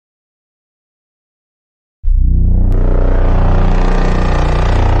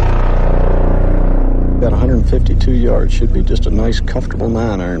2 yards should be just a nice, comfortable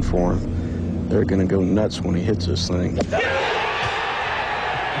 9-iron for him. They're going to go nuts when he hits this thing.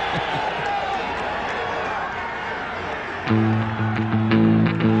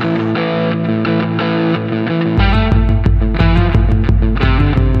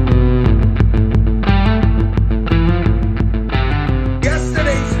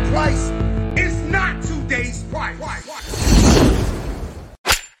 Yesterday's price is not today's price.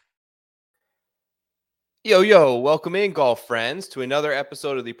 Yo, welcome in, golf friends, to another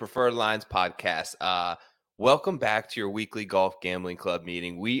episode of the Preferred Lines podcast. Welcome back to your weekly golf gambling club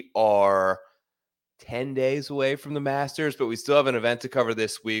meeting. We are 10 days away from the Masters, but we still have an event to cover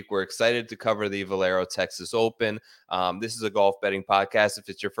this week. We're excited to cover the Valero Texas Open. This is a golf betting podcast. If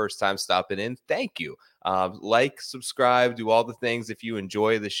it's your first time stopping in, thank you. Like, subscribe, do all the things if you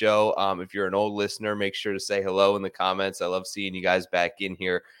enjoy the show. If you're an old listener, make sure to say hello in the comments. I love seeing you guys back in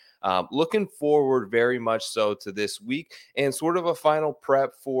here. Looking forward very much so to this week and sort of a final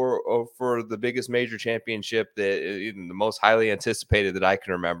prep for the biggest major championship, the most highly anticipated that I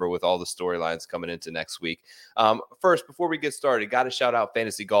can remember, with all the storylines coming into next week. First, before we get started, got to shout out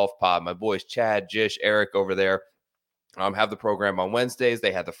Fantasy Golf Pod. My boys Chad, Jish, Eric over there have the program on Wednesdays.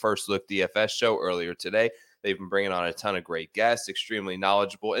 They had the First Look DFS show earlier today. They've been bringing on a ton of great guests, extremely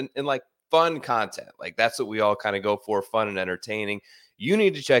knowledgeable and like fun content. Like that's what we all kind of go for, fun and entertaining. You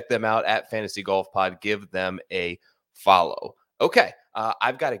need to check them out at Fantasy Golf Pod. Give them a follow. Okay,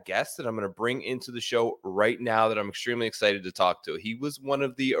 I've got a guest that I'm going to bring into the show right now that I'm extremely excited to talk to. He was one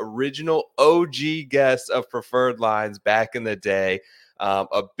of the original OG guests of Preferred Lines back in the day.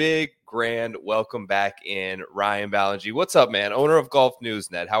 A big, grand welcome back in, Ryan Ballengee. What's up, man? Owner of Golf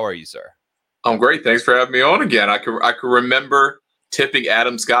Newsnet. How are you, sir? I'm great. Thanks for having me on again. I can remember tipping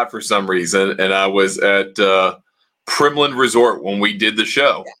Adam Scott for some reason, and I was at Primland Resort when we did the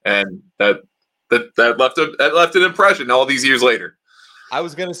show, and that left an impression all these years later. I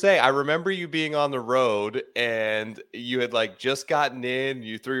was gonna say, I remember you being on the road and you had like just gotten in,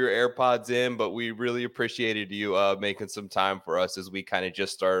 you threw your AirPods in, but we really appreciated you making some time for us as we kind of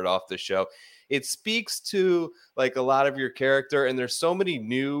just started off the show. It speaks to like a lot of your character, and there's so many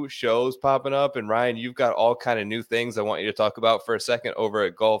new shows popping up. And Ryan, you've got all kind of new things I want you to talk about for a second over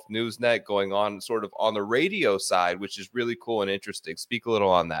at Golf Newsnet, going on sort of on the radio side, which is really cool and interesting. Speak a little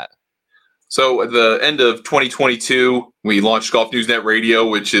on that. So at the end of 2022, we launched Golf Newsnet Radio,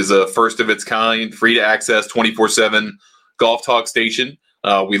 which is a first of its kind, free to access 24/7 golf talk station.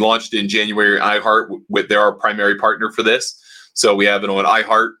 We launched in January iHeart. They're our primary partner for this. So we have it on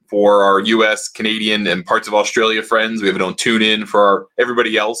iHeart for our U.S., Canadian, and parts of Australia friends. We have it on TuneIn for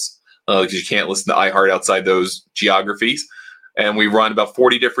everybody else, because you can't listen to iHeart outside those geographies. And we run about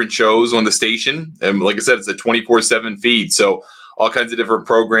 40 different shows on the station. And like I said, it's a 24/7 feed. So all kinds of different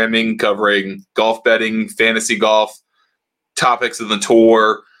programming covering golf betting, fantasy golf, topics of the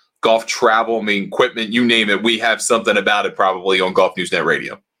tour, golf travel, equipment, you name it. We have something about it probably on Golf Newsnet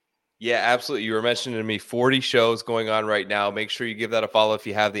Radio. Yeah, absolutely. You were mentioning to me 40 shows going on right now. Make sure you give that a follow if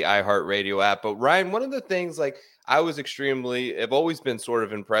you have the iHeartRadio app. But Ryan, one of the things like I've always been sort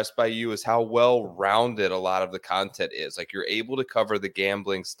of impressed by you is how well-rounded a lot of the content is. Like you're able to cover the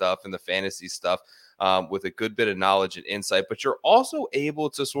gambling stuff and the fantasy stuff with a good bit of knowledge and insight, but you're also able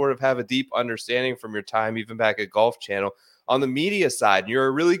to sort of have a deep understanding from your time, even back at Golf Channel, on the media side. And you're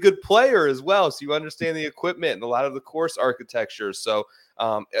a really good player as well. So you understand the equipment and a lot of the course architecture. So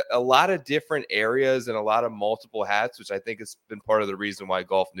a lot of different areas and a lot of multiple hats, which I think has been part of the reason why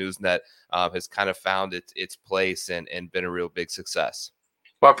Golf Newsnet has kind of found its place and been a real big success.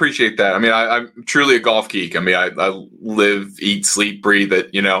 Well, I appreciate that. I mean, I'm truly a golf geek. I mean, I live, eat, sleep, breathe it,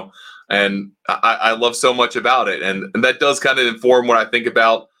 and I love so much about it. And that does kind of inform what I think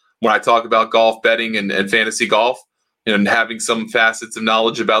about when I talk about golf betting and fantasy golf, and having some facets of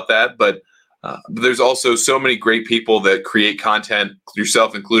knowledge about that. But there's also so many great people that create content,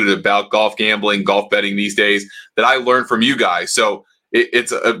 yourself included, about golf gambling, golf betting these days that I learned from you guys. So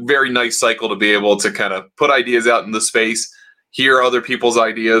it's a very nice cycle to be able to kind of put ideas out in the space, hear other people's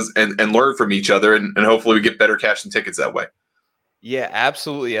ideas, and learn from each other. And hopefully we get better cash and tickets that way. Yeah,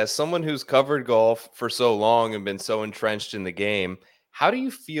 absolutely. As someone who's covered golf for so long and been so entrenched in the game, how do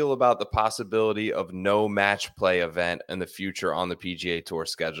you feel about the possibility of no match play event in the future on the PGA Tour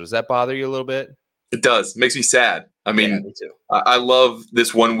schedule? Does that bother you a little bit? It does. It makes me sad. I mean, yeah, me too. I love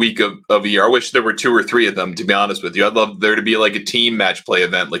this 1 week of a year. I wish there were 2 or 3 of them, to be honest with you. I'd love there to be like a team match play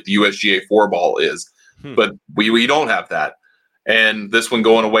event like the USGA 4-ball is. But we don't have that. And this one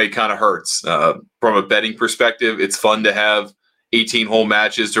going away kind of hurts. From a betting perspective, it's fun to have 18-hole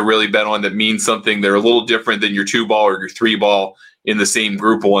matches to really bet on that means something. They're a little different than your 2-ball or your 3-ball in the same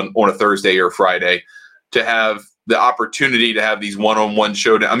group on a Thursday or Friday. To have the opportunity to have these one-on-one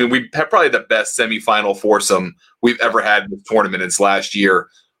showdown. I mean, we had probably the best semifinal foursome we've ever had in this tournament since last year,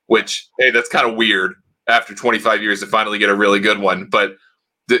 which, hey, that's kind of weird after 25 years to finally get a really good one. But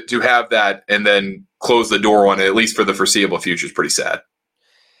to have that and then close the door on it, at least for the foreseeable future, is pretty sad.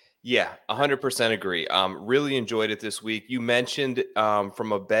 Yeah, 100% agree. Really enjoyed it this week. You mentioned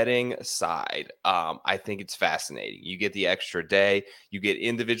from a betting side, I think it's fascinating. You get the extra day, you get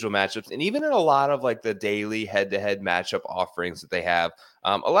individual matchups, and even in a lot of like the daily head-to-head matchup offerings that they have,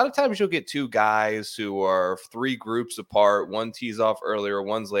 a lot of times you'll get two guys who are three groups apart. One tees off earlier,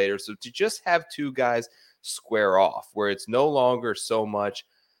 one's later. So to just have two guys square off, where it's no longer so much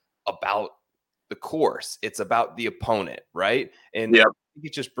about the course, it's about the opponent, right? And Yep.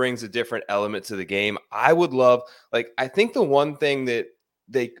 it just brings a different element to the game. I would love, like, I think the one thing that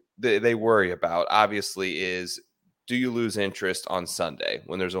they worry about, obviously, is do you lose interest on Sunday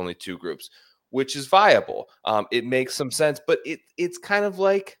when there's only two groups, which is viable. It makes some sense, but it's kind of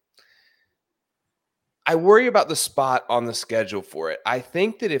like, I worry about the spot on the schedule for it. I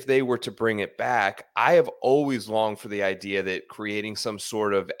think that if they were to bring it back, I have always longed for the idea that creating some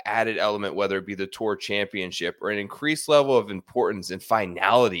sort of added element, whether it be the Tour Championship or an increased level of importance and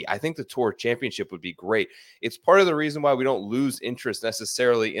finality, I think the Tour Championship would be great. It's part of the reason why we don't lose interest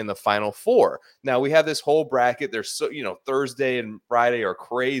necessarily in the Final Four. Now, we have this whole bracket. There's so, Thursday and Friday are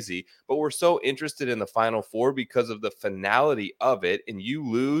crazy, but we're so interested in the Final Four because of the finality of it, and you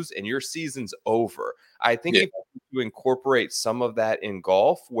lose and your season's over. I think if you incorporate some of that in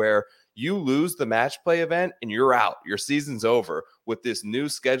golf, where you lose the match play event and you're out, your season's over, with this new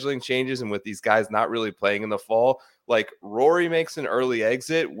scheduling changes and with these guys not really playing in the fall, like Rory makes an early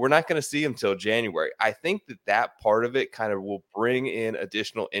exit, we're not going to see him till January. I think that part of it kind of will bring in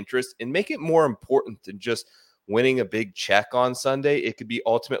additional interest and make it more important than just winning a big check on Sunday. It could be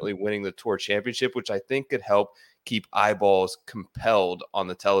ultimately winning the Tour Championship, which I think could help keep eyeballs compelled on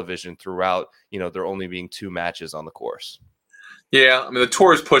the television throughout, there only being two matches on the course. Yeah, I mean, the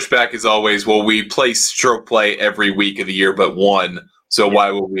Tour's pushback is always, well, we play stroke play every week of the year but one, so why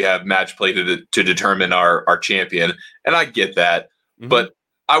would we have match play to determine our champion? And I get that, but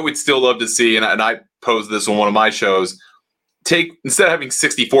I would still love to see, and I posed this on one of my shows, instead of having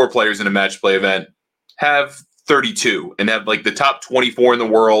 64 players in a match play event, have 32 and have like the top 24 in the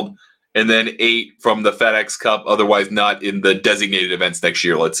world, and then 8 from the FedEx Cup, otherwise not in the designated events next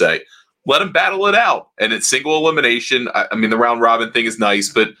year, let's say. Let them battle it out. And it's single elimination. I mean, the round robin thing is nice,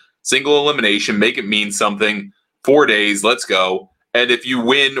 but single elimination, make it mean something. 4 days, let's go. And if you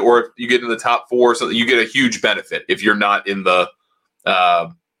win or if you get in the top 4, so you get a huge benefit if you're not in the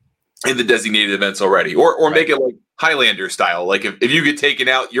designated events already. Or make it like Highlander style. Like if you get taken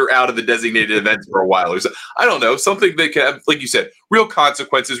out, you're out of the designated events for a while. Or so. I don't know, something that can have, like you said, real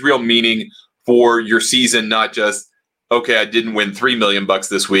consequences, real meaning for your season, not just, okay, I didn't win $3 million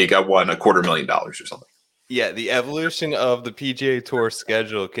this week, I won $250,000 or something. Yeah, the evolution of the PGA Tour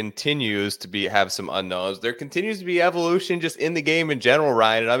schedule continues to have some unknowns. There continues to be evolution just in the game in general,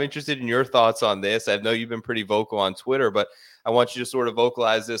 Ryan, and I'm interested in your thoughts on this. I know you've been pretty vocal on Twitter, but I want you to sort of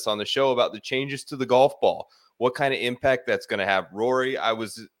vocalize this on the show about the changes to the golf ball. What kind of impact that's going to have. Rory, I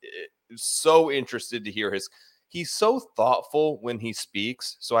was so interested to hear he's so thoughtful when he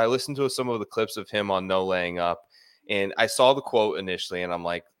speaks. So I listened to some of the clips of him on No Laying Up, and I saw the quote initially, and I'm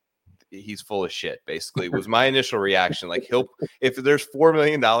like, he's full of shit, basically, was my initial reaction. Like, if there's $4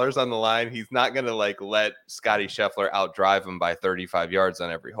 million on the line, he's not going to like let Scotty Scheffler outdrive him by 35 yards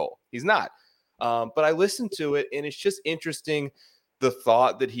on every hole. He's not. But I listened to it, and it's just interesting, the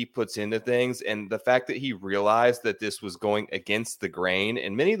thought that he puts into things and the fact that he realized that this was going against the grain,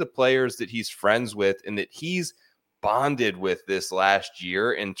 and many of the players that he's friends with and that he's bonded with this last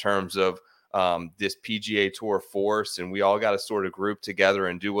year in terms of this PGA Tour force, and we all got to sort of group together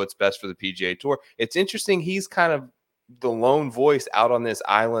and do what's best for the PGA Tour. It's interesting. He's kind of the lone voice out on this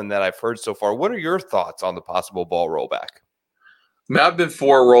island that I've heard so far. What are your thoughts on the possible ball rollback? I mean, I've been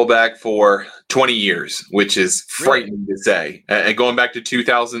for a rollback for 20 years, which is frightening to say. And going back to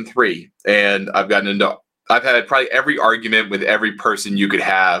 2003, and I've had probably every argument with every person you could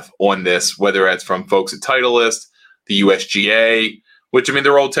have on this, whether it's from folks at Titleist, the USGA, which, I mean,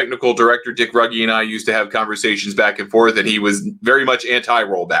 their old technical director, Dick Ruggie, and I used to have conversations back and forth, and he was very much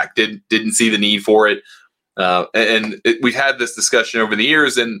anti-rollback, didn't see the need for it. We've had this discussion over the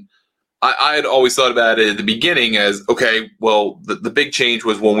years, and I had always thought about it at the beginning as, okay, well, the big change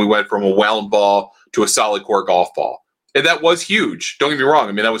was when we went from a wound ball to a solid core golf ball. And that was huge. Don't get me wrong.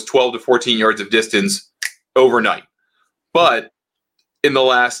 I mean, that was 12 to 14 yards of distance overnight. But in the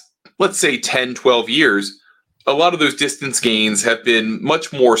last, let's say, 10, 12 years, a lot of those distance gains have been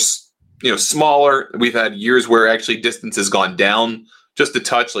much more smaller. We've had years where actually distance has gone down just a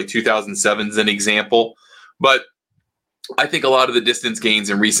touch, like 2007 is an example. But I think a lot of the distance gains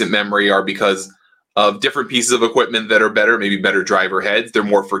in recent memory are because of different pieces of equipment that are better, maybe better driver heads. They're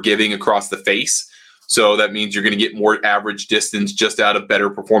more forgiving across the face. So that means you're going to get more average distance just out of better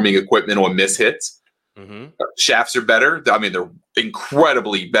performing equipment on miss hits. Mm-hmm. Shafts are better. I mean, they're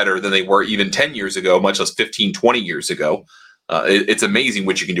incredibly better than they were even 10 years ago, much less 15, 20 years ago. It's amazing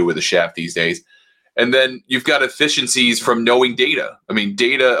what you can do with a shaft these days. And then you've got efficiencies from knowing data. I mean,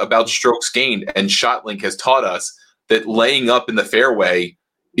 data about strokes gained, and ShotLink has taught us that laying up in the fairway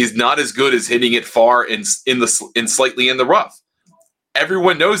is not as good as hitting it far and slightly in the rough.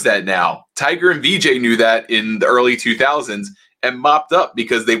 Everyone knows that now. Tiger and VJ knew that in the early 2000s and mopped up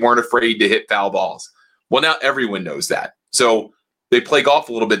because they weren't afraid to hit foul balls. Well, now everyone knows that. So they play golf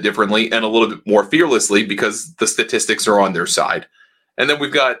a little bit differently and a little bit more fearlessly because the statistics are on their side. And then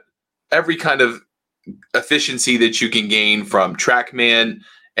we've got every kind of efficiency that you can gain from TrackMan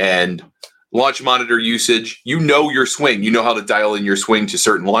and launch monitor usage. You know your swing. You know how to dial in your swing to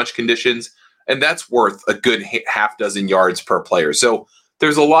certain launch conditions. And that's worth a good half dozen yards per player. So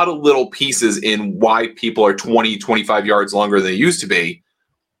there's a lot of little pieces in why people are 20, 25 yards longer than they used to be.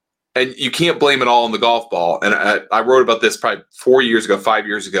 And you can't blame it all on the golf ball. And I wrote about this probably 5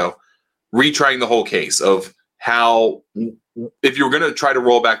 years ago, retrying the whole case of how, if you were going to try to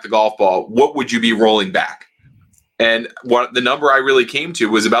roll back the golf ball, what would you be rolling back? And what the number I really came to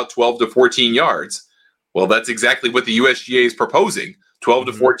was about 12 to 14 yards. Well, that's exactly what the USGA is proposing, 12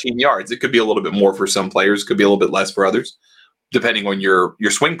 to 14 yards. It could be a little bit more for some players, could be a little bit less for others, depending on your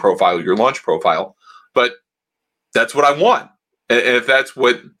swing profile, your launch profile. But that's what I want. And if that's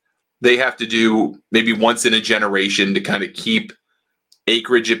what they have to do maybe once in a generation to kind of keep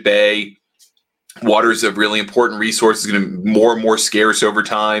acreage at bay, water's a really important resource, is going to be more and more scarce over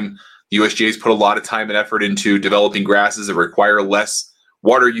time. The USGA has put a lot of time and effort into developing grasses that require less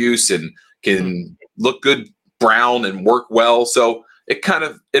water use and can look good brown and work well. So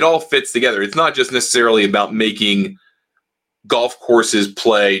it all fits together. It's not just necessarily about making golf courses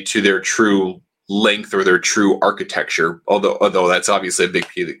play to their true length or their true architecture, although that's obviously a big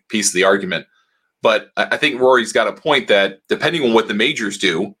piece of the argument. But I think Rory's got a point that depending on what the majors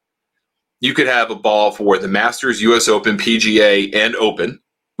do, you could have a ball for the Masters, US Open, PGA, and Open.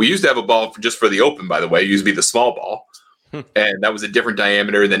 We used to have a ball just for the Open, by the way. It used to be the small ball. And that was a different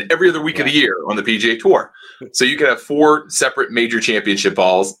diameter than every other week of the year on the PGA Tour. So you could have 4 separate major championship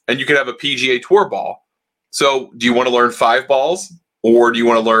balls, and you could have a PGA Tour ball. So do you want to learn 5 balls, or do you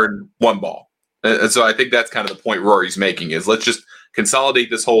want to learn 1 ball? And so I think that's kind of the point Rory's making is let's just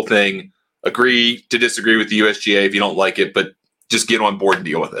consolidate this whole thing, agree to disagree with the USGA if you don't like it, but just get on board and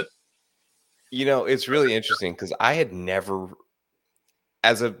deal with it. It's really interesting because I had never,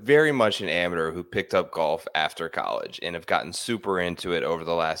 as a very much an amateur who picked up golf after college and have gotten super into it over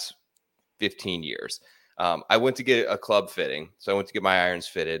the last 15 years, I went to get a club fitting. So I went to get my irons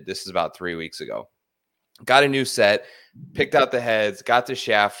fitted. This is about 3 weeks ago. Got a new set, picked out the heads, got the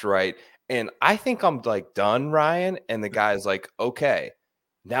shaft right. And I think I'm like done, Ryan. And the guy's like, okay,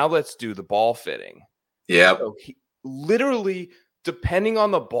 now let's do the ball fitting. Yeah. So he literally, depending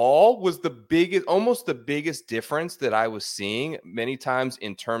on the ball, was almost the biggest difference that I was seeing many times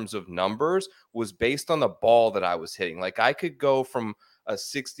in terms of numbers was based on the ball that I was hitting. Like I could go from a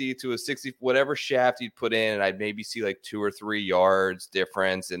 60 to a 60, whatever shaft you'd put in, and I'd maybe see like 2 or 3 yards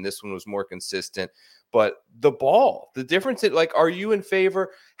difference. And this one was more consistent. But the ball, the difference, are you in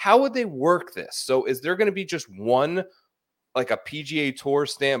favor? How would they work this? So is there going to be just one, like a PGA Tour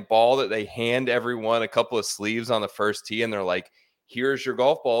stamp ball that they hand everyone a couple of sleeves on the first tee, and they're like, here's your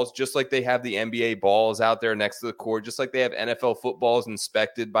golf balls, just like they have the NBA balls out there next to the court, just like they have NFL footballs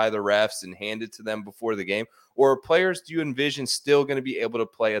inspected by the refs and handed to them before the game? Or players, do you envision still going to be able to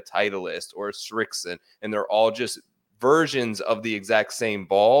play a Titleist or a Strixon, and they're all just versions of the exact same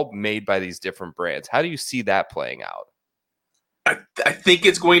ball made by these different brands? How do you see that playing out? I think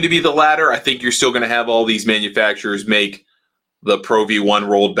it's going to be the latter. I think you're still going to have all these manufacturers make the Pro V1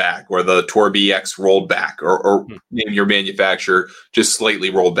 rolled back or the Tour BX rolled back or name your manufacturer just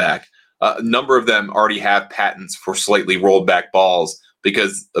slightly rolled back. A number of them already have patents for slightly rolled back balls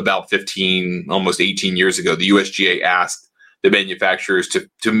because about 15, almost 18 years ago, the USGA asked the manufacturers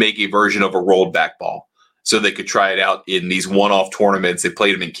to make a version of a rolled back ball so they could try it out in these one-off tournaments. They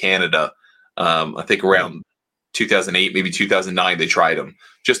played them in Canada, I think around 2008, maybe 2009, they tried them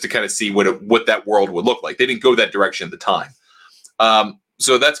just to kind of see what that world would look like. They didn't go that direction at the time.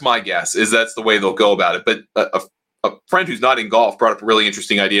 So that's my guess, is that's the way they'll go about it. But a friend who's not in golf brought up a really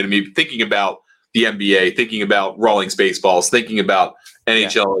interesting idea to me, thinking about the NBA, thinking about rolling space balls, thinking about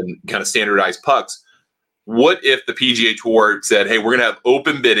NHL and kind of standardized pucks. What if the PGA Tour said, hey, we're going to have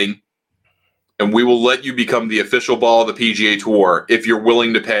open bidding and we will let you become the official ball of the PGA Tour if you're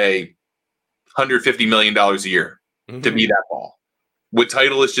willing to pay $150 million a year to be that ball? Would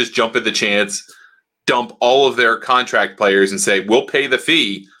Titleist just jump at the chance, dump all of their contract players and say, we'll pay the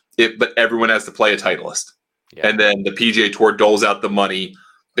fee, but everyone has to play a Titleist? Yeah. And then the PGA Tour doles out the money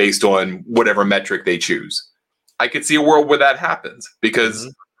based on whatever metric they choose. I could see a world where that happens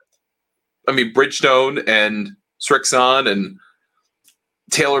because, I mean, Bridgestone and Srixon and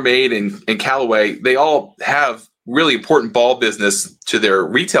TaylorMade and Callaway, they all have really important ball business to their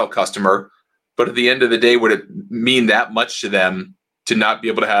retail customer. But at the end of the day, would it mean that much to them to not be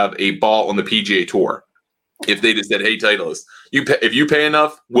able to have a ball on the PGA Tour? If they just said, hey, Titleist, if you pay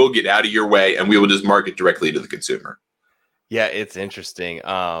enough, we'll get out of your way and we will just market directly to the consumer. Yeah, it's interesting.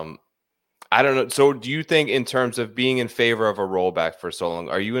 I don't know. So do you think in terms of being in favor of a rollback for so long,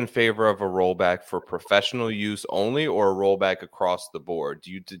 are you in favor of a rollback for professional use only or a rollback across the board?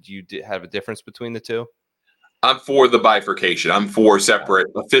 Did you have a difference between the two? I'm for the bifurcation. I'm for separate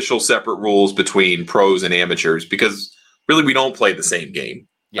rules between pros and amateurs because really we don't play the same game.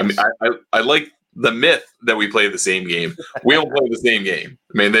 Yes. I mean, I like the myth that we play the same game. We don't play the same game.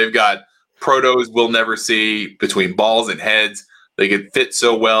 I mean, they've got protos we'll never see between balls and heads. They get fit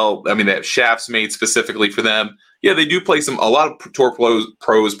so well. I mean, they have shafts made specifically for them. Yeah, they do play a lot of tour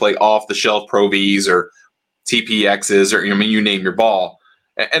pros play off the shelf Pro Vs or TPXs or, I mean, you name your ball.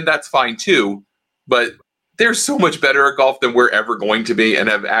 And that's fine too. But they're so much better at golf than we're ever going to be and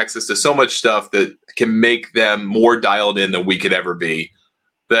have access to so much stuff that can make them more dialed in than we could ever be.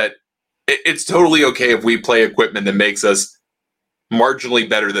 That it's totally okay if we play equipment that makes us marginally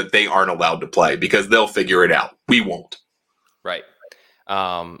better that they aren't allowed to play because they'll figure it out. We won't. Right.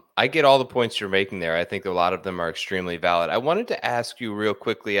 I get all the points you're making there. I think a lot of them are extremely valid. I wanted to ask you real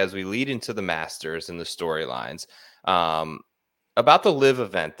quickly as we lead into the Masters and the storylines about the LIV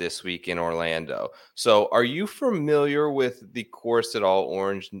event this week in Orlando. So are you familiar with the course at all,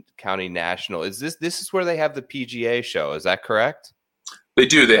 Orange County National? This is where they have the PGA show. Is that correct? They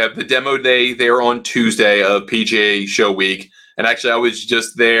do. They have the demo day there on Tuesday of PGA show week. And actually, I was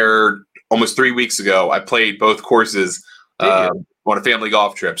just there almost 3 weeks ago. I played both courses on a family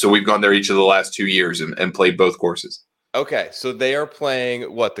golf trip. So we've gone there each of the last 2 years and played both courses. Okay. So they are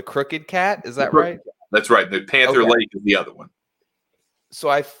playing what? The Crooked Cat? Is that right? That's right. The Panther Lake is the other one. So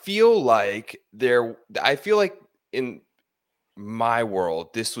I feel like in my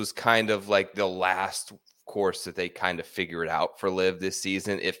world, this was kind of like the last course that they kind of figured out for LIV this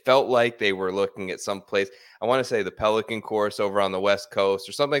season. It felt like they were looking at some place. I want to say the Pelican course over on the West Coast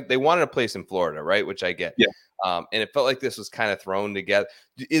or something. They wanted a place in Florida, right? Which I get. Yeah. And it felt like this was kind of thrown together.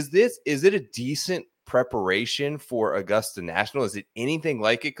 Is it a decent preparation for Augusta National? Is it anything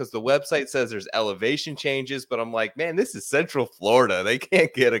like it? Because the website says there's elevation changes, but I'm like, man, this is Central Florida. They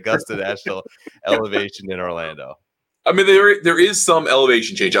can't get Augusta National elevation in Orlando. I mean, there is some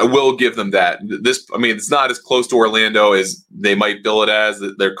elevation change. I will give them that. It's not as close to Orlando as they might bill it as.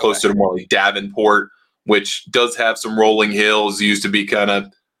 They're closer to more like Davenport, which does have some rolling hills. Used to be kind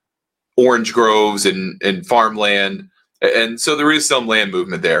of orange groves and farmland, and so there is some land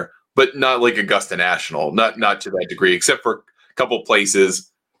movement there, but not like Augusta National. Not to that degree, except for a couple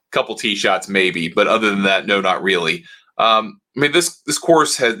places, a couple tee shots maybe. But other than that, no, not really. These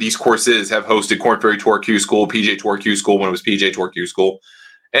courses have hosted Korn Ferry Tour Q School, PGA Tour Q School when it was PGA Tour Q School,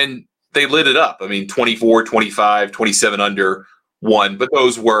 and they lit it up. 24, 25, 27 under one, but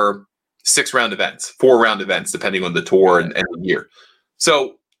those were 6-round events, 4-round events, depending on the tour and the year.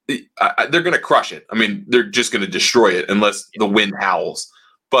 So they're going to crush it. They're just going to destroy it unless the wind howls.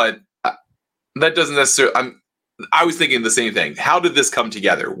 But that doesn't necessarily. I was thinking the same thing. How did this come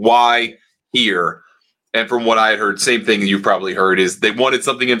together? Why here? And from what I had heard, same thing you've probably heard, is they wanted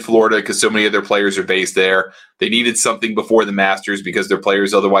something in Florida because so many of their players are based there. They needed something before the Masters because their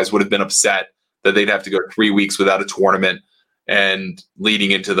players otherwise would have been upset that they'd have to go 3 weeks without a tournament and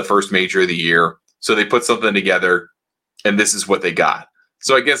leading into the first major of the year. So they put something together, and this is what they got.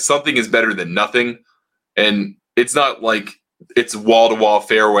 So I guess something is better than nothing. And it's not like it's wall-to-wall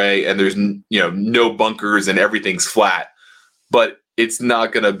fairway and there's no bunkers and everything's flat. But it's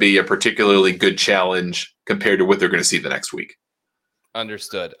not going to be a particularly good challenge compared to what they're going to see the next week.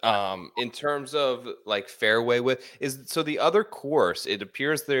 Understood. In terms of like fairway width, so the other course, it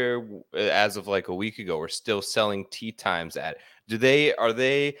appears there as of like a week ago, we're still selling tee times at.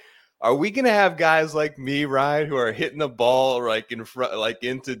 Are we going to have guys like me, Ryan, who are hitting the ball like in front, like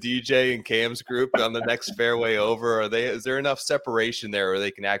into DJ and Cam's group on the next fairway over? Is there enough separation there where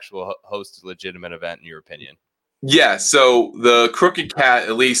they can actually host a legitimate event in your opinion? Yeah, so the Crooked Cat,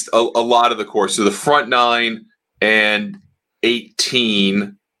 at least a lot of the course, so the front 9 and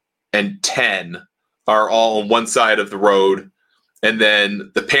 18 and 10 are all on one side of the road. And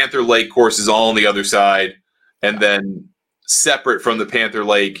then the Panther Lake course is all on the other side. And then separate from the Panther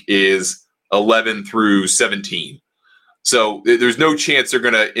Lake is 11 through 17. So there's no chance they're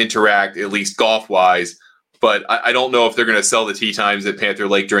going to interact, at least golf-wise. But I don't know if they're going to sell the tee times at Panther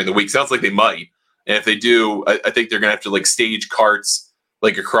Lake during the week. Sounds like they might. And if they do, I think they're going to have to like stage carts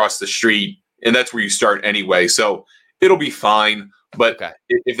like across the street. And that's where you start anyway. So it'll be fine. But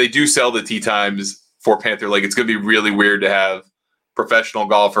if they do sell the tee times for Panther Lake, it's going to be really weird to have professional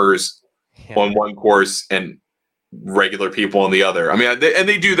golfers on one course and regular people on the other. I mean,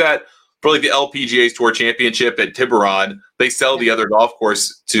 they do that for like the LPGA Tour Championship at Tiburon. They sell the other golf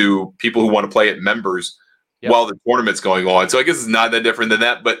course to people who want to play at members while the tournament's going on. So I guess it's not that different than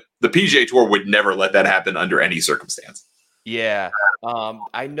that, but the PGA Tour would never let that happen under any circumstance. Yeah.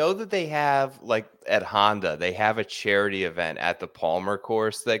 I know that they have, like at Honda, they have a charity event at the Palmer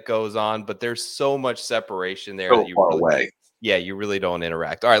course that goes on, but there's so much separation there that you far away. Yeah, you really don't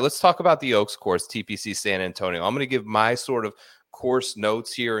interact. All right, let's talk about the Oaks course, TPC San Antonio. I'm going to give my sort of course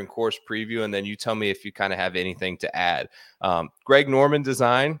notes here and course preview, and then you tell me if you kind of have anything to add. Greg Norman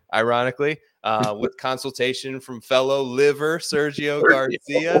design, ironically, with consultation from fellow liver Sergio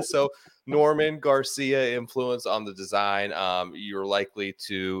Garcia. So Norman Garcia influence on the design. You're likely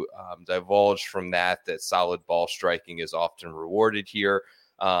to divulge from that solid ball striking is often rewarded here.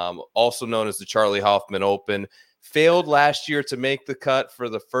 Also known as the Charlie Hoffman Open. Failed last year to make the cut for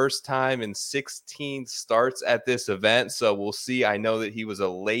the first time in 16 starts at this event. So we'll see. I know that he was a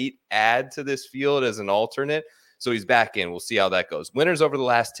late add to this field as an alternate. So he's back in. We'll see how that goes. Winners over the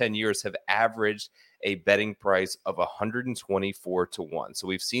last 10 years have averaged a betting price of 124 to 1. So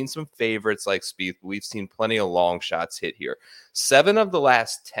we've seen some favorites like Spieth. We've seen plenty of long shots hit here. 7 of the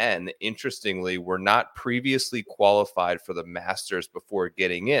last 10, interestingly, were not previously qualified for the Masters before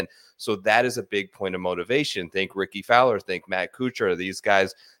getting in. So that is a big point of motivation. Think Ricky Fowler, think Matt Kuchar, these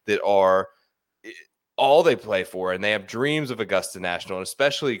guys that are all they play for, and they have dreams of Augusta National, and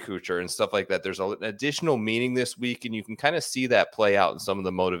especially Kuchar and stuff like that. There's an additional meaning this week, and you can kind of see that play out in some of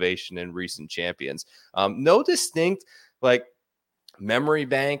the motivation in recent champions. No distinct, like, memory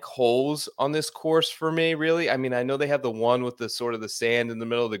bank holes on this course for me, really. I mean, I know they have the one with the sort of the sand in the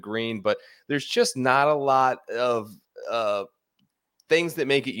middle of the green, but there's just not a lot of things that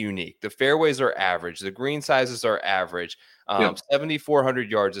make it unique. The fairways are average. The green sizes are average.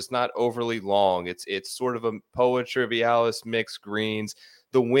 7,400 yards. It's not overly long. It's sort of a Poa Trivialis mixed greens.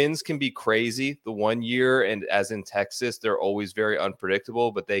 The winds can be crazy the one year, and as in Texas, they're always very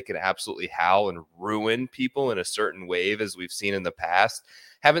unpredictable, but they can absolutely howl and ruin people in a certain wave, as we've seen in the past.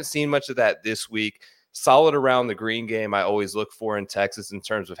 Haven't seen much of that this week. Solid around the green game I always look for in Texas in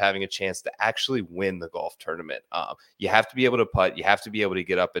terms of having a chance to actually win the golf tournament. You have to be able to putt. You have to be able to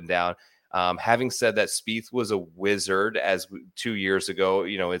get up and down. Having said that, Spieth was a wizard 2 years ago.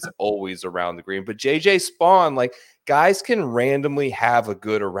 You know, it's always around the green. But JJ Spawn, like, guys can randomly have a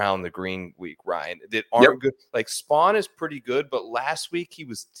good around the green week, Ryan, that aren't good. Like, Spawn is pretty good, but last week he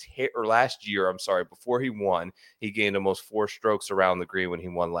was last year, I'm sorry, before he won, he gained almost 4 strokes around the green when he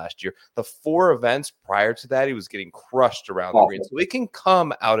won last year. The 4 events prior to that, he was getting crushed around the green. So it can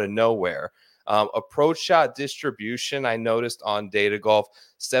come out of nowhere. Approach shot distribution, I noticed on Data Golf,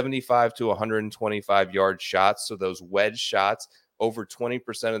 75 to 125 yard shots. So those wedge shots, over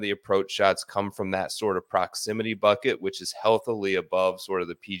 20% of the approach shots come from that sort of proximity bucket, which is healthily above sort of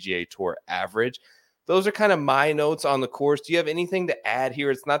the PGA Tour average. Those are kind of my notes on the course. Do you have anything to add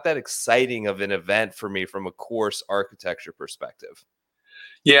here? It's not that exciting of an event for me from a course architecture perspective.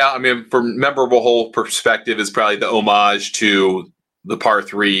 Yeah, I mean, from memorable hole perspective is probably the homage to the par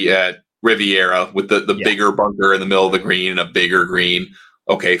 3 at Riviera with the bigger bunker in the middle of the green and a bigger green.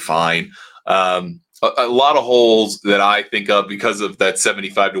 Okay, fine. A lot of holes that I think of because of that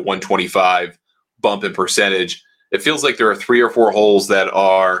 75 to 125 bump in percentage. It feels like there are 3 or 4 holes that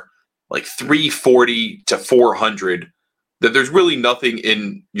are like 340 to 400 that there's really nothing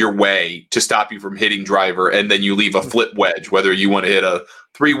in your way to stop you from hitting driver, and then you leave a flip wedge, whether you want to hit a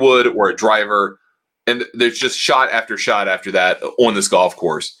 3-wood or a driver, and there's just shot after that on this golf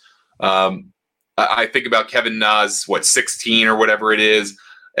course. I think about Kevin Na's 16 or whatever it is.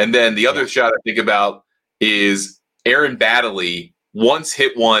 And then the other shot I think about is Aaron Baddeley once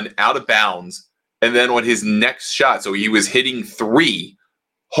hit one out of bounds, and then on his next shot, so he was hitting 3,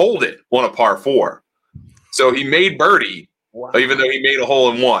 hold it on a par 4. So he made birdie, even though he made a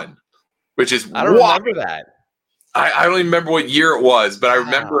hole in one, which is I don't remember that. I don't even remember what year it was, but I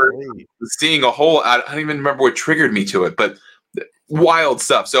remember seeing a whole. I don't even remember what triggered me to it, but wild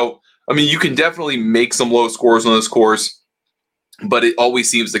stuff. So, I mean, you can definitely make some low scores on this course, but it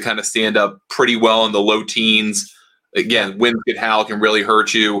always seems to kind of stand up pretty well in the low teens. Again, winds get howl can really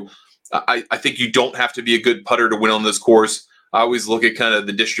hurt you. I think you don't have to be a good putter to win on this course. I always look at kind of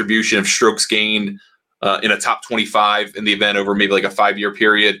the distribution of strokes gained in a top 25 in the event over maybe like a 5-year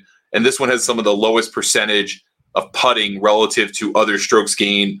period. And this one has some of the lowest percentage of putting relative to other strokes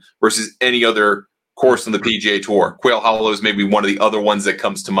gained versus any other course on the PGA Tour. Quail Hollow is maybe one of the other ones that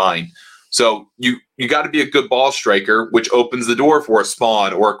comes to mind. So you got to be a good ball striker, which opens the door for a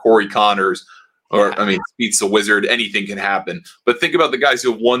Spawn or a Corey Connors, or I mean, Speed's the Wizard. Anything can happen. But think about the guys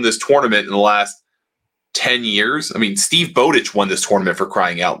who have won this tournament in the last 10 years. I mean, Steve Bowditch won this tournament, for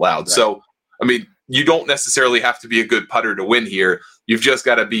crying out loud. Right. So, I mean, you don't necessarily have to be a good putter to win here. You've just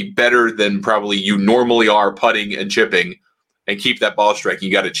got to be better than probably you normally are putting and chipping and keep that ball striking.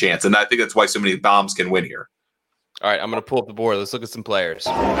 You got a chance. And I think that's why so many bombs can win here. All right, I'm going to pull up the board. Let's look at some players.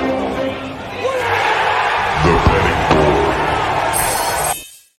 The betting board.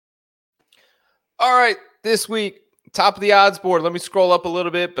 All right, this week, top of the odds board. Let me scroll up a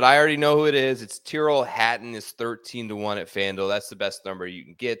little bit, but I already know who it is. It's Tyrrell Hatton is 13-1 at FanDuel. That's the best number you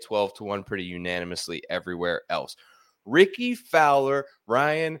can get. 12-1 pretty unanimously everywhere else. Ricky Fowler,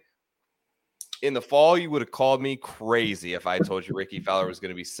 Ryan, in the fall, you would have called me crazy if I told you Ricky Fowler was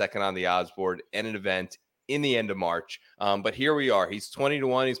going to be second on the odds board in an event in the end of March. But here we are. He's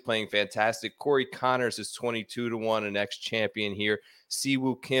 20-1. He's playing fantastic. Corey Connors is 22-1, a next champion here.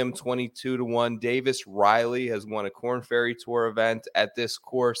 Siwoo Kim, 22-1. Davis Riley has won a Korn Ferry Tour event at this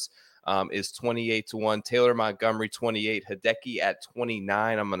course, is 28-1. Taylor Montgomery, 28. Hideki at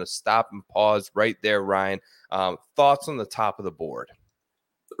 29. I'm going to stop and pause right there, Ryan. Thoughts on the top of the board?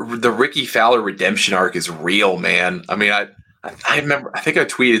 The Ricky Fowler redemption arc is real, man. I mean, I remember, I think I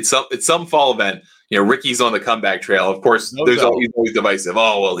tweeted some fall event, you know, Ricky's on the comeback trail. Of course, he's always divisive.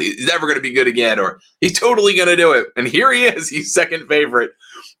 Oh, well, he's never going to be good again, or he's totally going to do it. And here he is. He's second favorite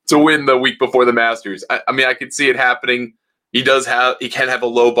to win the week before the Masters. I mean, I could see it happening. He can have a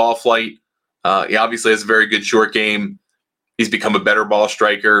low ball flight. He obviously has a very good short game. He's become a better ball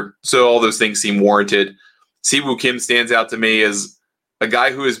striker. So all those things seem warranted. Siwoo Kim stands out to me as a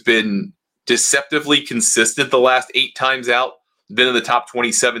guy who has been deceptively consistent the last 8 times out, been in the top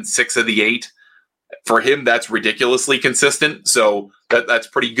 27, 6 of the 8. For him, that's ridiculously consistent. So that's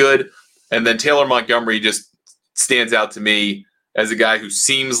pretty good. And then Taylor Montgomery just stands out to me as a guy who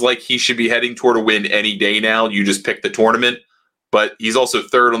seems like he should be heading toward a win any day now. You just pick the tournament. But he's also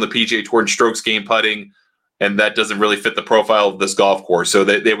third on the PGA Tour in strokes gained putting, and that doesn't really fit the profile of this golf course. So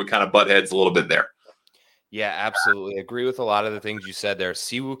they would kind of butt heads a little bit there. Yeah, absolutely. Agree with a lot of the things you said there.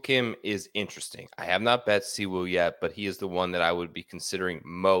 Siwoo Kim is interesting. I have not bet Siwoo yet, but he is the one that I would be considering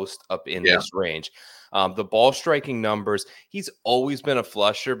most up in this range. The ball striking numbers, he's always been a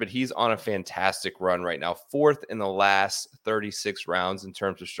flusher, but he's on a fantastic run right now. 4th in the last 36 rounds in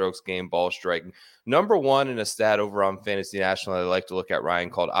terms of strokes gained ball striking. Number 1 in a stat over on Fantasy National that I like to look at, Ryan,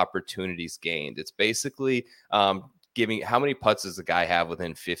 called opportunities gained. It's basically giving how many putts does the guy have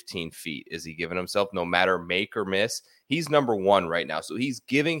within 15 feet? Is he giving himself, no matter make or miss? He's number 1 right now. So he's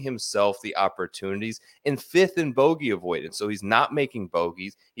giving himself the opportunities, and 5th in bogey avoidance. So he's not making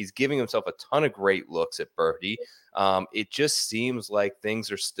bogeys. He's giving himself a ton of great looks at birdie. It just seems like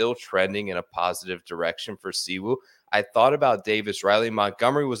things are still trending in a positive direction for Siwoo. I thought about Davis Riley.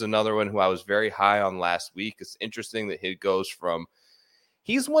 Montgomery was another one who I was very high on last week. It's interesting that he goes from,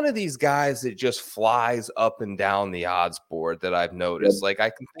 he's one of these guys that just flies up and down the odds board that I've noticed. Like,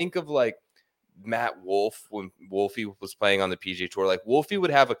 I can think of like Matt Wolff when Wolfie was playing on the PGA Tour. Like, Wolfie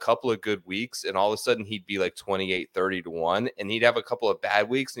would have a couple of good weeks, and all of a sudden he'd be like 28, 30-1, and he'd have a couple of bad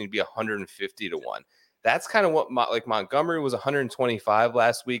weeks, and he'd be 150-1. That's kind of what like Montgomery was 125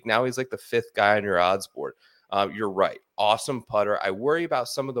 last week. Now he's like the 5th guy on your odds board. You're right. Awesome putter. I worry about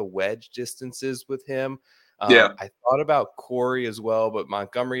some of the wedge distances with him. I thought about Corey as well, but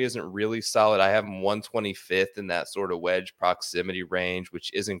Montgomery isn't really solid. I have him 125th in that sort of wedge proximity range,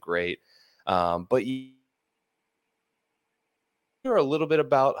 which isn't great. But you're a little bit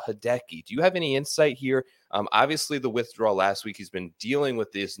about Hideki. Do you have any insight here? Obviously, the withdrawal last week, he's been dealing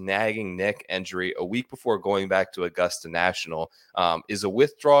with this nagging neck injury a week before going back to Augusta National. Is a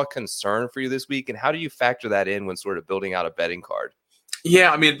withdrawal concern for you this week? And how do you factor that in when sort of building out a betting card?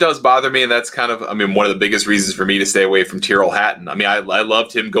 Yeah, I mean, it does bother me, and that's kind of, one of the biggest reasons for me to stay away from Tyrrell Hatton. I mean, I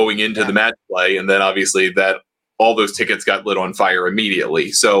loved him going into the match play, and then obviously that all those tickets got lit on fire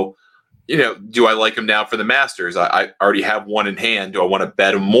immediately. So, do I like him now for the Masters? I already have one in hand. Do I want to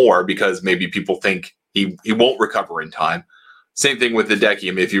bet him more because maybe people think he won't recover in time. Same thing with Hideki.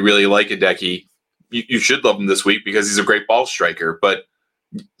 I mean, if you really like Hideki, you should love him this week because he's a great ball striker. But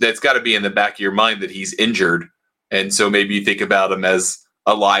that's got to be in the back of your mind that he's injured. And so maybe you think about him as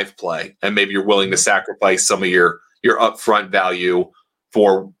a live play, and maybe you're willing to sacrifice some of your upfront value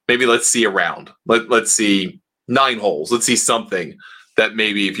for maybe let's see a round. Let's see 9 holes. Let's see something that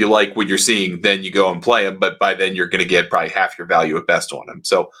maybe if you like what you're seeing, then you go and play him. But by then you're going to get probably half your value at best on him.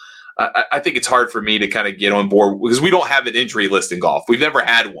 So I think it's hard for me to kind of get on board because we don't have an injury list in golf. We've never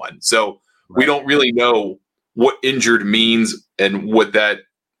had one. So we don't really know what injured means and what that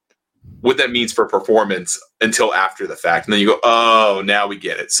means for performance until after the fact. And then you go, oh, now we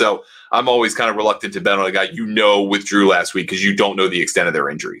get it. So I'm always kind of reluctant to bet on a guy withdrew last week because you don't know the extent of their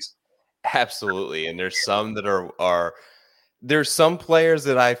injuries. Absolutely. And there's some that are there's some players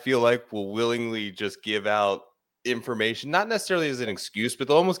that I feel like will willingly just give out information, not necessarily as an excuse, but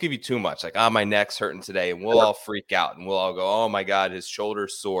they'll almost give you too much. Like, my neck's hurting today, and we'll all freak out and we'll all go, oh my God, his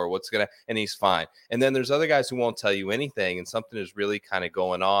shoulder's sore. And he's fine. And then there's other guys who won't tell you anything, and something is really kind of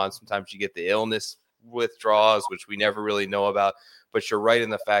going on. Sometimes you get the illness withdrawals, which we never really know about, but you're right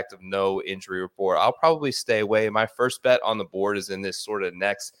in the fact of no injury report. I'll probably stay away. My first bet on the board is in this sort of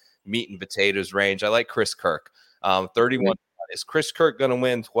next meat and potatoes range. I like Chris Kirk. 31. Is Chris Kirk going to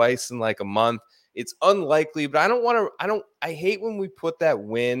win twice in like a month? It's unlikely, but I hate when we put that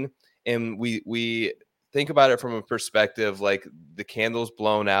win and we think about it from a perspective like the candle's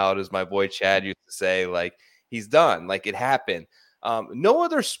blown out, as my boy Chad used to say, like he's done, like it happened. No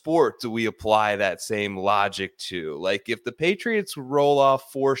other sport do we apply that same logic to. Like if the Patriots roll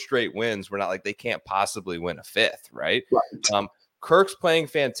off 4 straight wins, we're not like they can't possibly win a 5th, right? Kirk's playing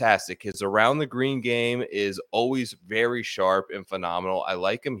fantastic. His around the green game is always very sharp and phenomenal. I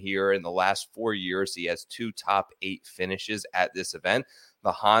like him here. In the last 4 years, he has 2 top 8 finishes at this event.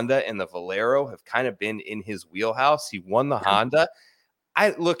 The Honda and the Valero have kind of been in his wheelhouse. He won the Honda.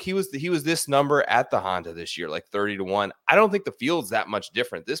 He was this number at the Honda this year, like 30-1. I don't think the field's that much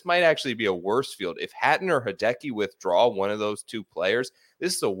different. This might actually be a worse field. If Hatton or Hideki withdraw one of those 2 players,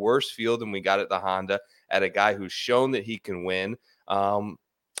 this is a worse field than we got at the Honda at a guy who's shown that he can win. I'm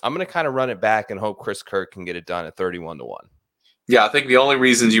going to kind of run it back and hope Chris Kirk can get it done at 31-1. Yeah, I think the only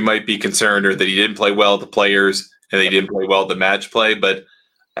reasons you might be concerned are that he didn't play well at the Players and he didn't play well at the match play. But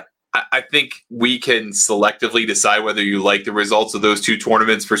I think we can selectively decide whether you like the results of those 2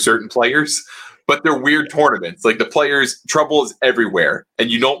 tournaments for certain players. But they're weird tournaments. Like the Players, trouble is everywhere, and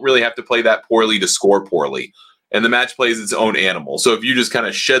you don't really have to play that poorly to score poorly. And the match play is its own animal. So if you just kind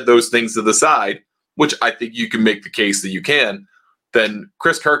of shed those things to the side, which I think you can make the case that you can, then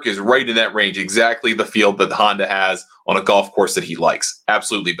Chris Kirk is right in that range, exactly the field that the Honda has on a golf course that he likes.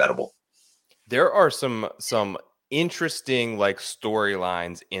 Absolutely bettable. There are some interesting like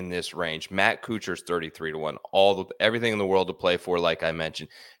storylines in this range. Matt Kuchar's 33-1, everything in the world to play for, like I mentioned.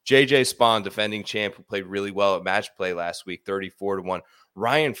 JJ Spawn, defending champ, who played really well at match play last week, 34-1.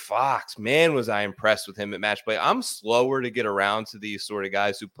 Ryan Fox, man, was I impressed with him at match play. I'm slower to get around to these sort of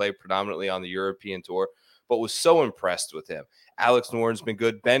guys who play predominantly on the European tour, but was so impressed with him. Alex Noren's been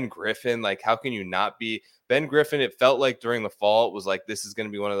good. Ben Griffin, like how can you not be? Ben Griffin, it felt like during the fall, it was like this is going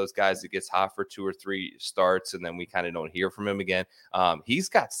to be one of those guys that gets hot for 2 or 3 starts, and then we kind of don't hear from him again. He's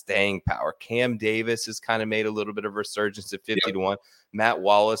got staying power. Cam Davis has kind of made a little bit of resurgence at 50-1. Matt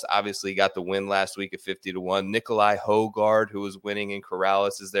Wallace obviously got the win last week at 50-1. Nikolai Hogard, who was winning in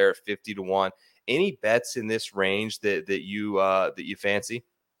Corrales, is there at 50-1. Any bets in this range that you fancy?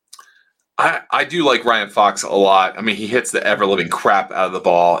 I do like Ryan Fox a lot. I mean, he hits the ever-living crap out of the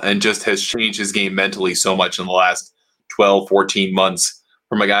ball and just has changed his game mentally so much in the last 12, 14 months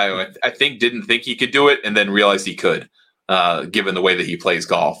from a guy who I think didn't think he could do it and then realized he could, given the way that he plays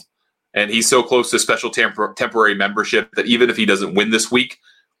golf. And he's so close to special temporary membership that even if he doesn't win this week,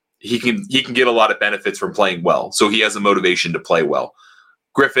 he can get a lot of benefits from playing well. So he has a motivation to play well.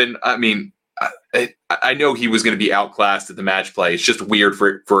 Griffin, I mean, I know he was going to be outclassed at the match play. It's just weird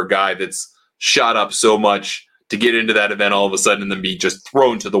for a guy that's shot up so much to get into that event all of a sudden and then be just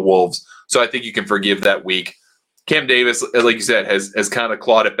thrown to the wolves. So I think you can forgive that week. Cam Davis, like you said, has kind of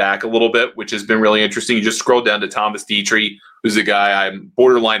clawed it back a little bit, which has been really interesting. You just scroll down to Thomas Dietrich, who's a guy I'm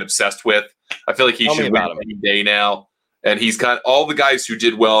borderline obsessed with. I feel like he should win any day now. And he's got all the guys who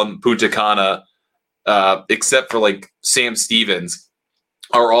did well in Punta Cana, except for like Sam Stevens,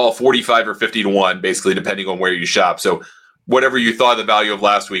 are all 45 or 50-1, basically, depending on where you shop. So whatever you thought the value of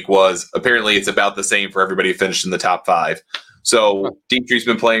last week was, apparently it's about the same for everybody who finished in the top 5. So Dietrich's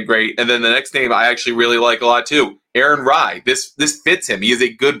been playing great. And then the next name I actually really like a lot too, Aaron Rye. This fits him. He is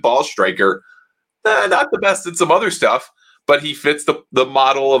a good ball striker. Not the best at some other stuff, but he fits the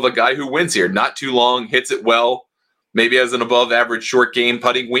model of a guy who wins here. Not too long, hits it well, maybe has an above average short game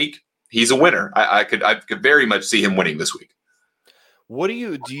putting week. He's a winner. I could very much see him winning this week. What do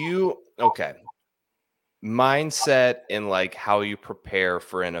you okay. Mindset and like how you prepare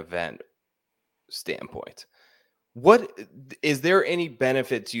for an event standpoint. What is there any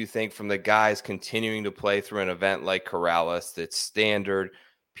benefits you think from the guys continuing to play through an event like Corrales that's standard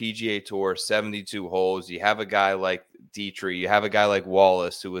PGA Tour 72 holes? You have a guy like Dietrich, you have a guy like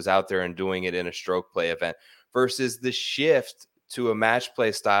Wallace who was out there and doing it in a stroke play event versus the shift to a match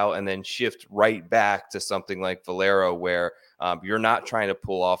play style and then shift right back to something like Valero where you're not trying to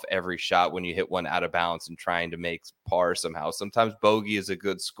pull off every shot when you hit one out of bounds and trying to make par somehow. Sometimes bogey is a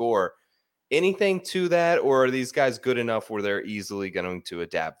good score. Anything to that, or are these guys good enough where they're easily going to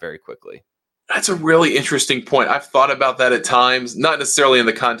adapt very quickly? That's a really interesting point. I've thought about that at times, not necessarily in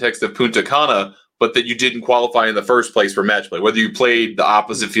the context of Punta Cana, but that you didn't qualify in the first place for match play. Whether you played the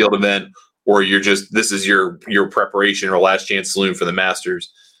opposite field event or you're just this is your preparation or last chance saloon for the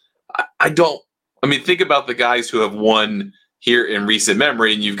Masters. Think about the guys who have won here in recent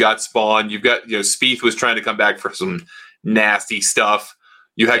memory, and you've got Spawn, you've got Spieth was trying to come back for some nasty stuff.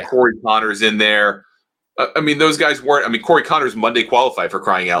 You had Corey Connors in there. Those guys weren't. Corey Connors Monday qualified for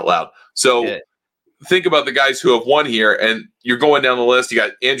crying out loud. So think about the guys who have won here, and you're going down the list. You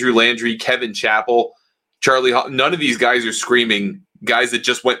got Andrew Landry, Kevin Chappell, Charlie Hall. None of these guys are screaming guys that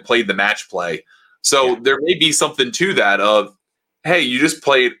just went and played the match play. So there may be something to that of, hey, you just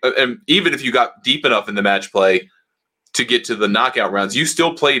played, and even if you got deep enough in the match play to get to the knockout rounds, you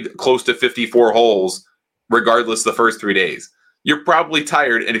still played close to 54 holes, regardless the first 3 days. You're probably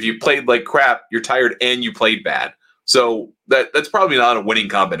tired, and if you played like crap, you're tired and you played bad. So that's probably not a winning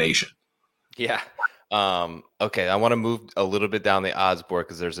combination. Yeah. Okay, I want to move a little bit down the odds board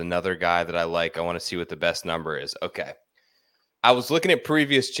because there's another guy that I like. I want to see what the best number is. Okay. I was looking at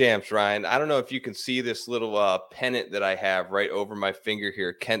previous champs, Ryan. I don't know if you can see this little pennant that I have right over my finger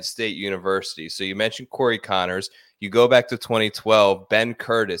here, Kent State University. So you mentioned Corey Connors. You go back to 2012, Ben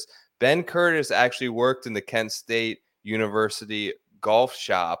Curtis. Ben Curtis actually worked in the Kent State University golf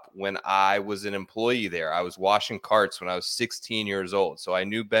shop when I was an employee there. I was washing carts when I was 16 years old. So I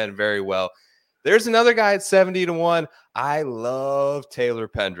knew Ben very well. There's another guy at 70-1. I love Taylor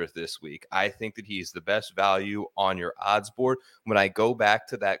Pendrith this week. I think that he's the best value on your odds board. When I go back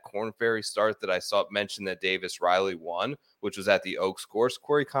to that Korn Ferry start that I saw mentioned that Davis Riley won, which was at the Oaks course,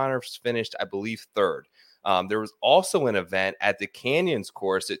 Corey Connors finished, I believe, third. There was also an event at the Canyons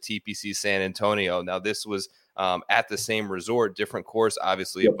course at TPC San Antonio. Now, this was at the same resort, different course,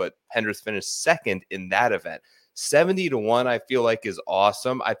 obviously, but Pendrith finished second in that event. 70-1, I feel like is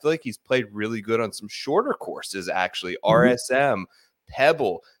awesome. I feel like he's played really good on some shorter courses, actually. RSM,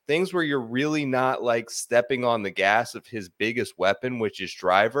 Pebble, things where you're really not like stepping on the gas of his biggest weapon, which is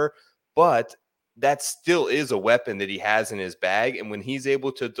driver, but that still is a weapon that he has in his bag. And when he's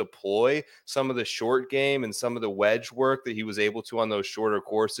able to deploy some of the short game and some of the wedge work that he was able to on those shorter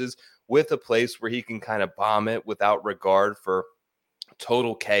courses with a place where he can kind of bomb it without regard for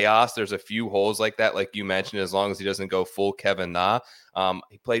total chaos. There's a few holes like that, like you mentioned, as long as he doesn't go full Kevin Na.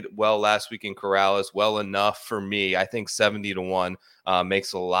 He played well last week in Corrales, well enough for me. I think 70-1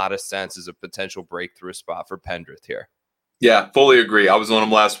 makes a lot of sense as a potential breakthrough spot for Pendrith here. Yeah, fully agree. I was on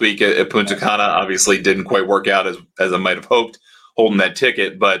him last week at Punta Cana. Obviously didn't quite work out as I might have hoped holding that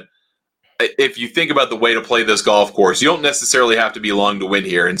ticket. But if you think about the way to play this golf course, you don't necessarily have to be long to win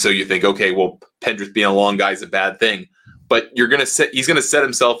here. And so you think, okay, well, Pendrith being a long guy is a bad thing. But he's going to set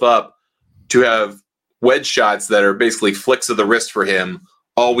himself up to have wedge shots that are basically flicks of the wrist for him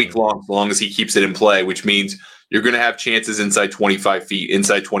all week long, as long as he keeps it in play, which means you're going to have chances inside 25 feet,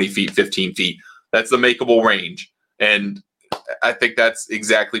 inside 20 feet, 15 feet. That's the makeable range. And I think that's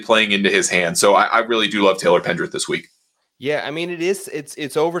exactly playing into his hand. So I really do love Taylor Pendrith this week. Yeah, I mean,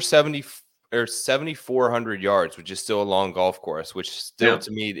 it's over 70 or 7,400 yards, which is still a long golf course, which still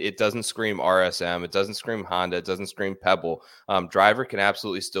to me, it doesn't scream RSM. It doesn't scream Honda. It doesn't scream Pebble. Driver can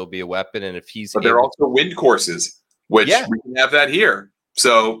absolutely still be a weapon. And if he's, but they're also wind courses, which we can have that here.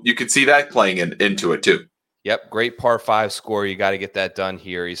 So you could see that playing into it too. Yep. Great par 5 score. You got to get that done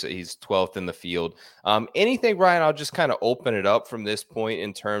here. He's 12th in the field. Anything, Ryan, I'll just kind of open it up from this point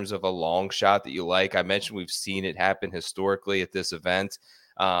in terms of a long shot that you like. I mentioned we've seen it happen historically at this event.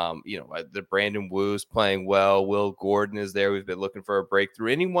 The Brandon Wu's playing well. Will Gordon is there. We've been looking for a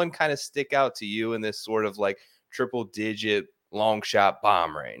breakthrough. Anyone kind of stick out to you in this sort of like triple digit long shot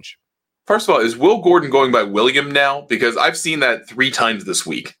bomb range? First of all, is Will Gordon going by William now? Because I've seen that 3 times this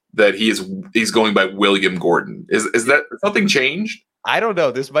week that he's going by William Gordon. Is that something changed? I don't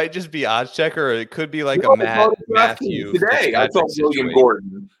know. This might just be odds checker, or it could be like No, a I saw it on Matthew today. I saw Fitzpatrick William situation.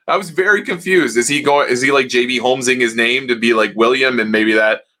 Gordon. I was very confused. Is he like JB Holmesing his name to be like William and maybe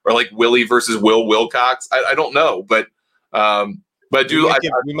that, or like Willie versus Will Wilcox? I don't know, but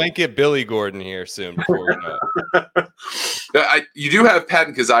We might get Billy Gordon here soon before we know it. You do have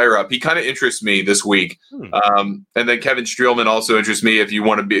Patton Kazire up. He kind of interests me this week. And then Kevin Streelman also interests me if you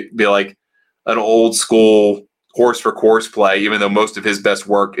want to be like an old school horse for course play, even though most of his best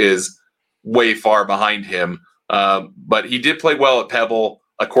work is way far behind him. But he did play well at Pebble,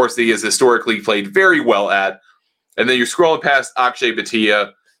 a course that he has historically played very well at. And then you're scrolling past Akshay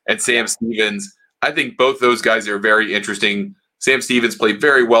Bhatia and Sam Stevens. I think both those guys are very interesting. Sam Stevens played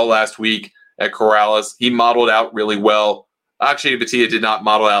very well last week at Corrales. He modeled out really well. Akshay Bhatia did not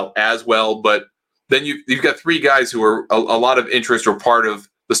model out as well, but then you've got three guys who are a lot of interest or part of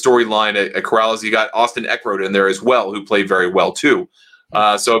the storyline at Corrales. You got Austin Eckroat in there as well, who played very well too.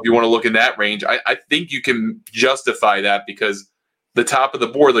 So if you want to look in that range, I think you can justify that because the top of the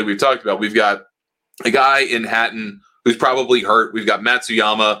board, like we've talked about, we've got a guy in Hatton who's probably hurt. We've got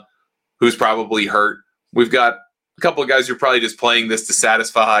Matsuyama who's probably hurt. We've got a couple of guys who are probably just playing this to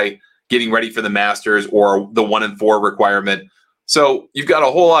satisfy getting ready for the Masters or the 1-4 requirement. So you've got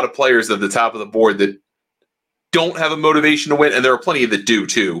a whole lot of players at the top of the board that don't have a motivation to win, and there are plenty that do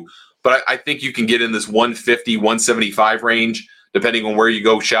too. But I think you can get in this 150, 175 range, depending on where you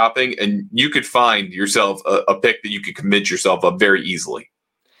go shopping, and you could find yourself a pick that you could convince yourself of very easily.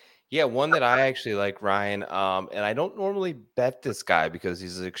 Yeah, one that I actually like, Ryan, and I don't normally bet this guy because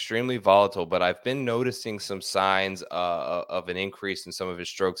he's extremely volatile, but I've been noticing some signs of an increase in some of his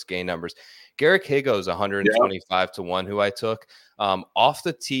strokes gain numbers. Garrick Higo's 125 to 1, who I took. Off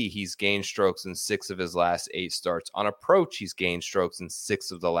the tee, he's gained strokes in 6 of his last 8 starts. On approach, he's gained strokes in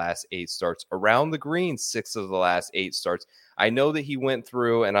 6 of the last 8 starts. Around the green, 6 of the last 8 starts. I know that he went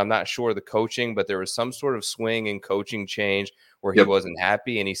through, and I'm not sure the coaching, but there was some sort of swing and coaching change where he wasn't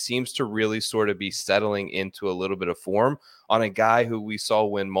happy, and he seems to really sort of be settling into a little bit of form on a guy who we saw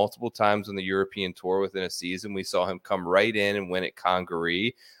win multiple times on the European Tour within a season. We saw him come right in and win at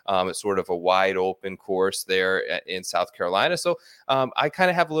Congaree. It's sort of a wide open course there in South Carolina. So I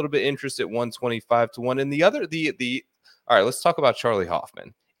kind of have a little bit interest at 125 to 1. And the other, all right, let's talk about Charlie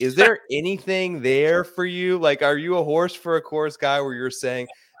Hoffman. Is there anything there for you? Like, are you a horse for a course guy where you're saying,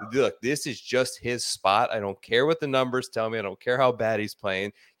 look, this is just his spot. I don't care what the numbers tell me. I don't care how bad he's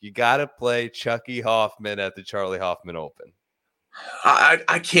playing. You got to play Chucky Hoffman at the Charlie Hoffman Open.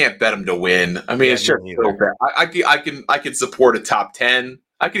 I can't bet him to win. I mean, it's just so bad. I can support a top 10.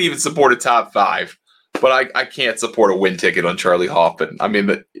 I could even support a top 5, but I can't support a win ticket on Charlie Hoffman. I mean,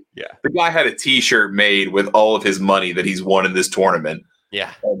 the guy had a T-shirt made with all of his money that he's won in this tournament.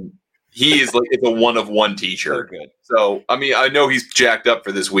 Yeah. And he is like, it's a 1-of-1 T-shirt. So good. So, I mean, I know he's jacked up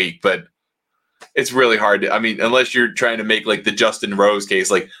for this week, but it's really hard to, I mean, unless you're trying to make like the Justin Rose case,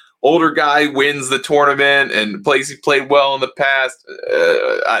 like older guy wins the tournament and he played well in the past.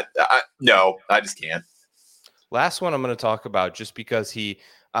 No, I just can't. Last one I'm going to talk about just because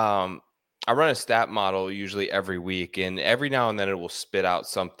I run a stat model usually every week, and every now and then it will spit out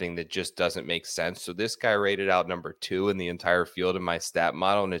something that just doesn't make sense. So this guy rated out number 2 in the entire field in my stat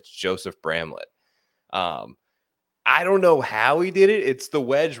model, and it's Joseph Bramlett. I don't know how he did it. It's the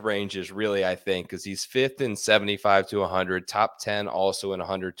wedge ranges, really, I think, because he's 5th in 75 to 100, top 10 also in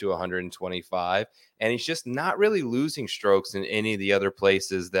 100 to 125. And he's just not really losing strokes in any of the other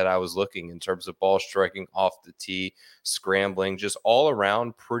places that I was looking in terms of ball striking off the tee, scrambling, just all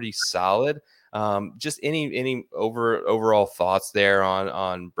around pretty solid. Just any overall thoughts there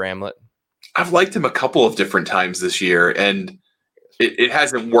on Bramlett? I've liked him a couple of different times this year, and it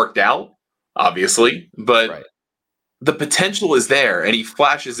hasn't worked out, obviously, but right. The potential is there, and he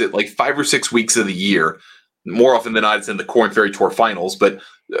flashes it like 5 or 6 weeks of the year. More often than not, it's in the Korn Ferry Tour finals, but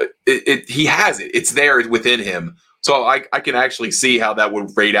he has it. It's there within him. So I can actually see how that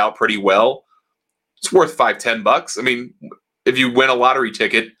would rate out pretty well. It's worth $5-10. I mean, if you win a lottery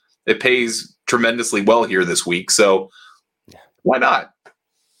ticket, it pays tremendously well here this week. So why not?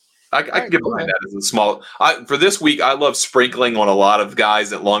 I can get behind that as a small. For this week, I love sprinkling on a lot of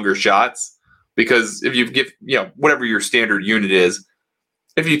guys at longer shots. Because if you give, whatever your standard unit is,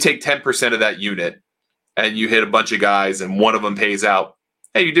 if you take 10% of that unit and you hit a bunch of guys and one of them pays out,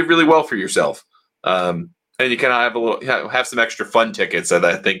 hey, you did really well for yourself. And you kind of have some extra fun tickets that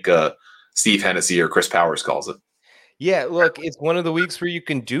I think Steve Hennessy or Chris Powers calls it. Yeah, look, it's one of the weeks where you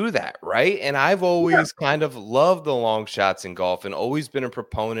can do that, right? And I've always kind of loved the long shots in golf and always been a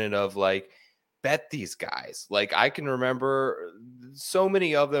proponent of like, bet these guys. Like I can remember so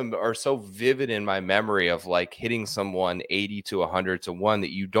many of them are so vivid in my memory of like hitting someone 80 to 100 to 1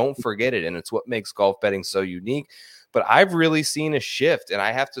 that you don't forget it. And it's what makes golf betting so unique. But I've really seen a shift, and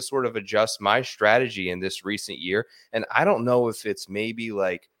I have to sort of adjust my strategy in this recent year. And I don't know if it's maybe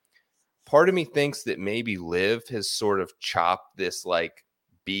like part of me thinks that maybe Liv has sort of chopped this like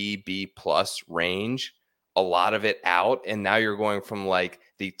B plus range, a lot of it out. And now you're going from like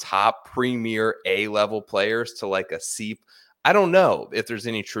the top premier A level players to like a C. I don't know if there's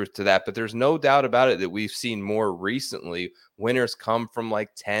any truth to that, but there's no doubt about it that we've seen more recently winners come from like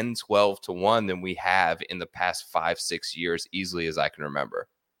 10, 12 to 1 than we have in the past 5-6 years, easily as I can remember.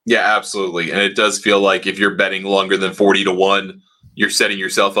 Yeah, absolutely. And it does feel like if you're betting longer than 40 to 1, you're setting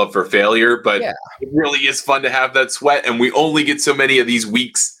yourself up for failure. But It really is fun to have that sweat. And we only get so many of these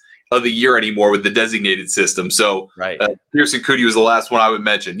weeks of the year anymore with the designated system. So Pearson Coody was the last one I would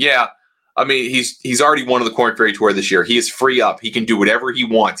mention. Yeah. I mean, he's already won the Korn Ferry Tour this year. He is free up. He can do whatever he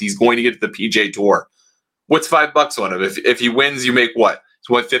wants. He's going to get to the PJ Tour. What's $5 on him? If he wins, you make what? It's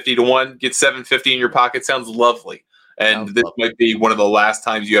 150 to 1. Get 750 in your pocket. Sounds lovely. And this might be one of the last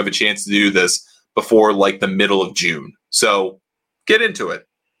times you have a chance to do this before like the middle of June. So get into it.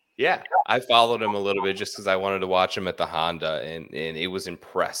 Yeah, I followed him a little bit just because I wanted to watch him at the Honda, and it was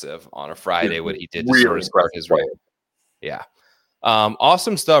impressive on a Friday what he did to really sort of start his run. Yeah.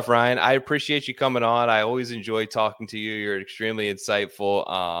 Awesome stuff, Ryan. I appreciate you coming on. I always enjoy talking to you. You're extremely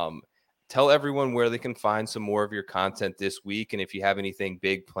insightful. Tell everyone where they can find some more of your content this week, and if you have anything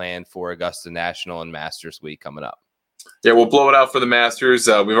big planned for Augusta National and Masters Week coming up. Yeah, we'll blow it out for the Masters.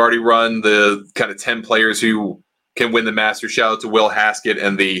 We've already run the kind of 10 players who can win the Masters. Shout out to Will Haskett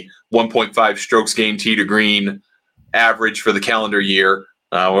and the 1.5 strokes gained tee to green average for the calendar year.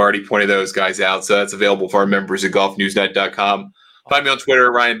 We already pointed those guys out, so that's available for our members at golfnewsnet.com. Find me on Twitter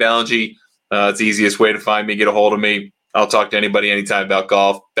at Ryan Ballengee. It's the easiest way to find me, get a hold of me. I'll talk to anybody anytime about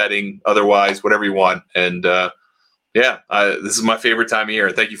golf, betting, otherwise, whatever you want. And this is my favorite time of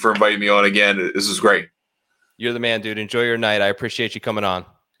year. Thank you for inviting me on again. This was great. You're the man, dude. Enjoy your night. I appreciate you coming on.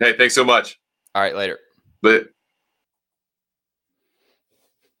 Hey, thanks so much. All right, later. But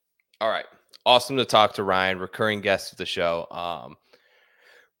all right. Awesome to talk to Ryan, recurring guest of the show.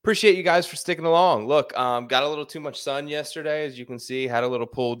 Appreciate you guys for sticking along. Look, got a little too much sun yesterday, as you can see, had a little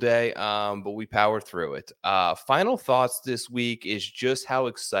pool day, but we powered through it. Final thoughts this week is just how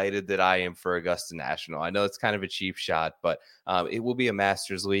excited that I am for Augusta National. I know it's kind of a cheap shot, but it will be a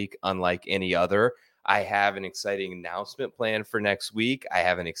Masters week unlike any other. I have an exciting announcement planned for next week. I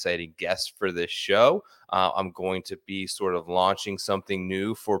have an exciting guest for this show. I'm going to be sort of launching something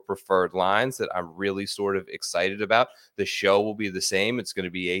new for Preferred Lines that I'm really sort of excited about. The show will be the same. It's going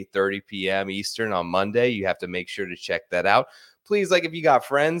to be 8:30 p.m. Eastern on Monday. You have to make sure to check that out. Please, like if you got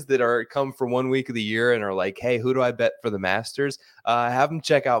friends that are come for 1 week of the year and are like, hey, who do I bet for the Masters? Have them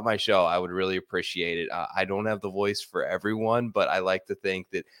check out my show. I would really appreciate it. I don't have the voice for everyone, but I like to think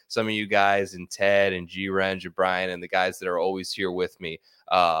that some of you guys and Ted and G-Renge and Brian and the guys that are always here with me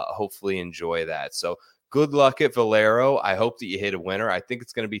hopefully enjoy that. So good luck at Valero. I hope that you hit a winner. I think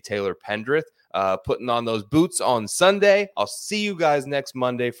it's going to be Taylor Pendrith putting on those boots on Sunday. I'll see you guys next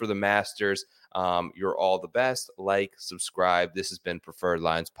Monday for the Masters. You're all the best. Like, subscribe. This has been Preferred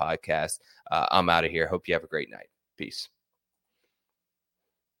Lines Podcast. I'm out of here. Hope you have a great night. Peace.